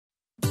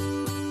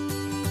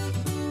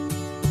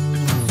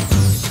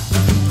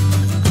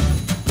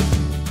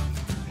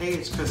Hey,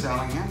 it's Chris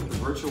Allingham with the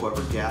Virtual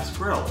Weber Gas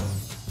Grill.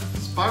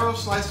 Spiral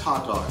sliced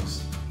hot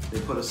dogs. They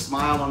put a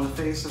smile on the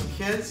face of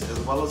kids as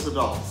well as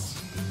adults.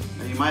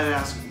 Now you might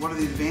ask, what are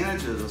the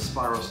advantages of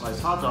spiral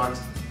sliced hot dogs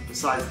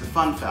besides the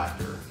fun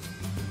factor?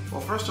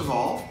 Well, first of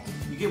all,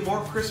 you get more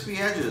crispy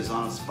edges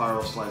on a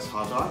spiral sliced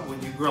hot dog when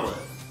you grill it.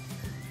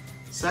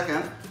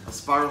 Second, a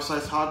spiral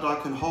sliced hot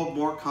dog can hold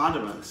more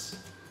condiments,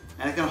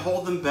 and it can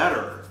hold them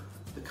better.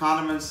 The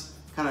condiments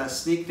kind of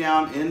sneak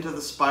down into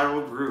the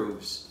spiral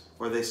grooves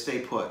where they stay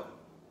put.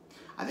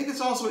 I think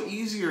it's also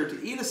easier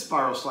to eat a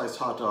spiral sliced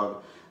hot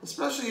dog,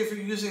 especially if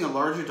you're using a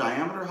larger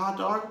diameter hot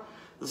dog.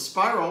 The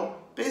spiral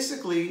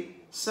basically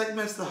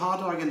segments the hot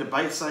dog into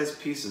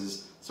bite-sized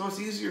pieces, so it's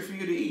easier for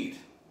you to eat.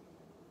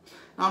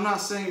 Now, I'm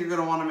not saying you're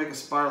going to want to make a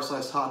spiral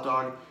sliced hot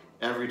dog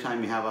every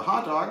time you have a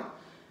hot dog,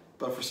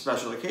 but for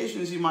special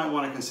occasions you might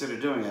want to consider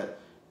doing it.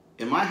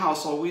 In my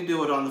household, we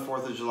do it on the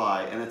 4th of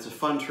July, and it's a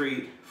fun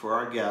treat for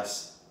our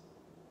guests.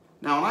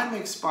 Now, when I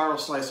make spiral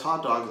sliced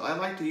hot dogs, I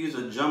like to use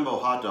a jumbo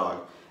hot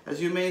dog.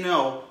 As you may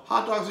know,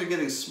 hot dogs are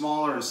getting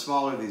smaller and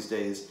smaller these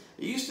days.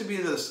 It used to be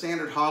that a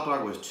standard hot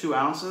dog was 2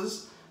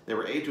 ounces. They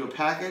were 8 to a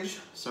package,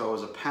 so it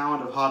was a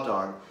pound of hot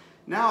dog.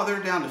 Now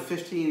they're down to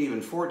 15,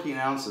 even 14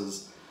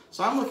 ounces.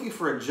 So I'm looking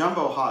for a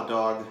jumbo hot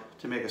dog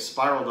to make a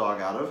spiral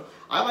dog out of.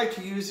 I like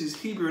to use these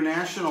Hebrew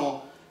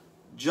National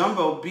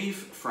jumbo beef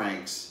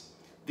franks.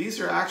 These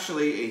are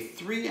actually a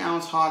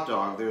 3-ounce hot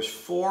dog. There's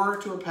 4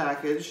 to a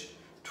package,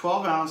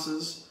 12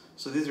 ounces.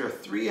 So these are a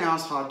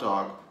 3-ounce hot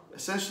dog,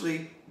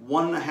 essentially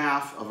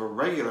 1.5 of a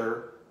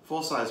regular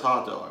full-size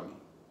hot dog.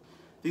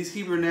 These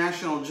Hebrew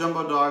National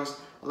jumbo dogs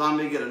allow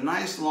me to get a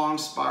nice long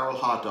spiral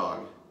hot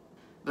dog.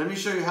 Let me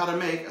show you how to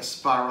make a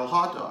spiral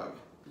hot dog.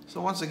 So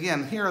once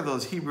again, here are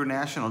those Hebrew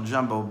National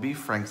jumbo beef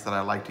franks that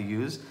I like to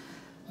use.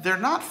 They're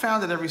not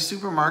found at every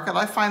supermarket.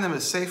 I find them at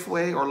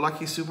Safeway or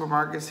Lucky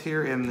supermarkets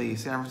here in the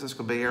San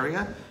Francisco Bay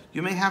Area.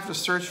 You may have to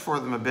search for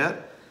them a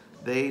bit.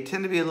 They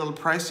tend to be a little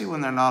pricey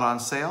when they're not on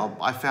sale.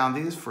 I found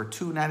these for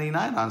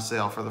 $2.99 on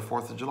sale for the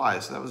 4th of July,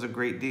 so that was a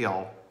great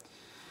deal.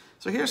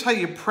 So here's how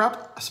you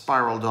prep a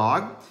spiral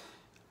dog.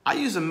 I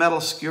use a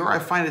metal skewer. I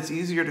find it's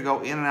easier to go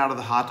in and out of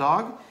the hot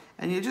dog,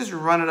 and you just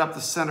run it up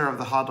the center of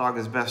the hot dog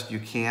as best you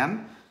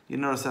can. You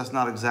notice that's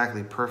not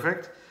exactly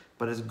perfect,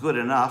 but it's good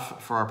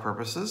enough for our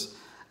purposes.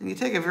 And you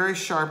take a very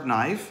sharp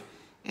knife,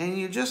 and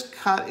you just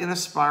cut in a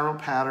spiral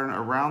pattern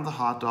around the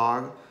hot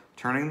dog,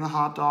 turning the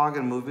hot dog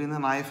and moving the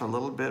knife a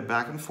little bit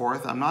back and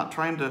forth. I'm not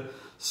trying to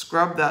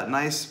scrub that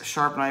nice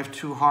sharp knife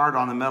too hard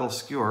on the metal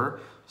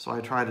skewer, so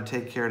I try to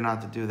take care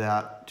not to do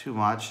that too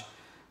much.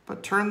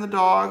 But turn the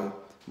dog,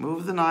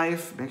 move the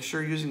knife, make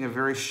sure you're using a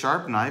very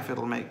sharp knife.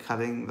 It'll make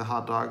cutting the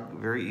hot dog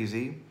very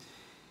easy.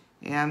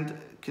 And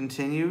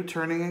continue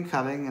turning and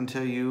cutting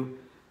until you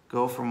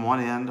go from one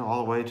end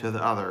all the way to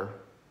the other.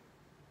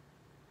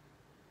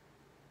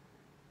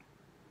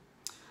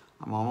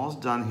 I'm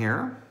almost done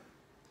here.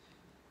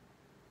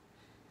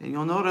 And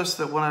you'll notice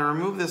that when I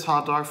remove this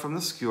hot dog from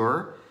the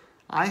skewer,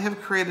 I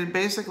have created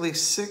basically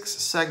 6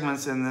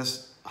 segments in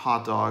this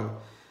hot dog.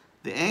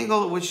 The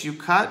angle at which you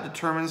cut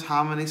determines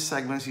how many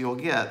segments you'll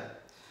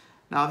get.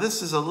 Now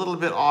this is a little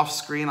bit off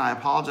screen, I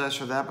apologize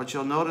for that, but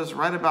you'll notice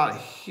right about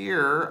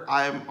here,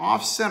 I'm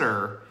off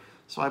center.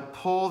 So I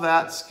pull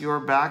that skewer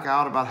back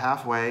out about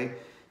halfway,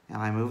 and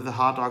I move the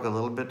hot dog a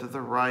little bit to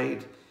the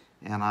right,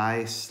 and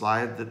I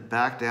slide it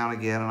back down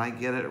again, and I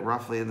get it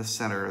roughly in the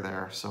center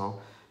there.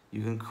 So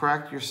you can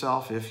correct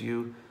yourself if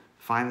you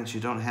find that you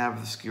don't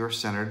have the skewer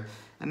centered.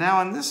 And now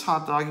on this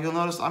hot dog, you'll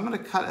notice I'm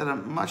going to cut at a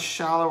much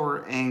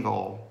shallower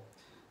angle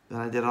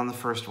than I did on the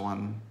first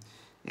one.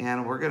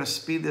 And we're going to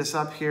speed this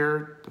up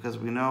here because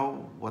we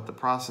know what the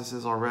process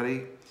is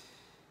already.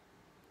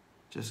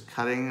 Just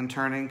cutting and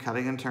turning,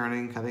 cutting and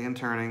turning, cutting and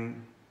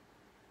turning.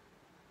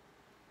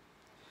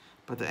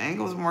 But the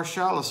angle is more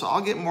shallow, so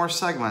I'll get more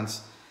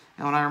segments.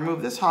 And when I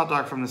remove this hot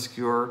dog from the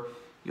skewer,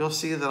 you'll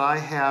see that I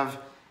have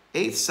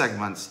 8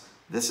 segments.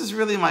 This is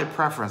really my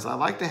preference. I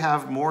like to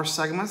have more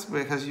segments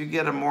because you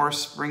get a more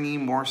springy,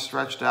 more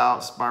stretched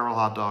out spiral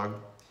hot dog.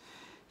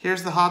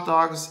 Here's the hot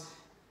dogs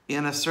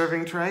in a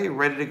serving tray,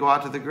 ready to go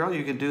out to the grill.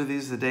 You can do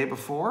these the day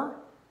before.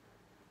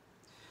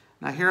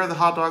 Now here are the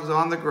hot dogs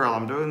on the grill.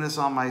 I'm doing this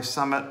on my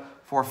Summit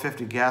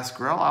 450 gas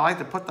grill. I like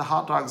to put the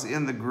hot dogs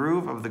in the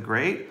groove of the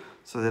grate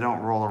so they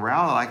don't roll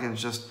around, and I can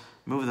just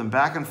move them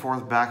back and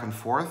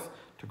forth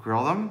to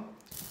grill them.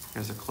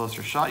 Here's a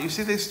closer shot. You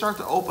see they start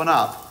to open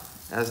up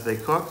as they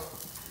cook.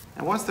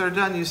 And once they're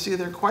done, you see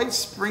they're quite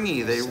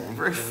springy. They're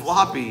very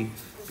floppy.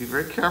 Be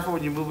very careful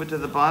when you move it to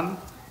the bun.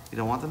 You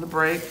don't want them to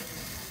break.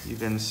 You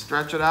can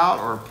stretch it out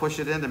or push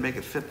it in to make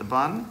it fit the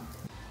bun.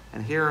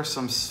 And here are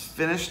some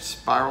finished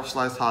spiral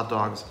sliced hot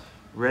dogs,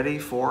 ready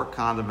for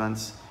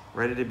condiments,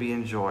 ready to be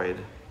enjoyed.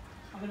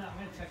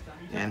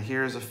 And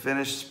here's a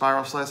finished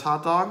spiral sliced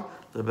hot dog,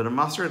 a little bit of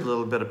mustard, a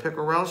little bit of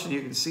pickle relish, and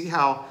you can see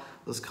how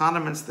those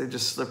condiments, they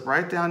just slip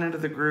right down into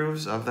the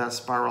grooves of that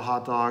spiral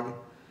hot dog.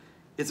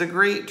 It's a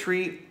great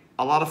treat,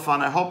 a lot of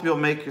fun. I hope you'll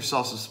make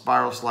yourself some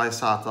spiral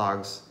sliced hot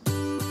dogs.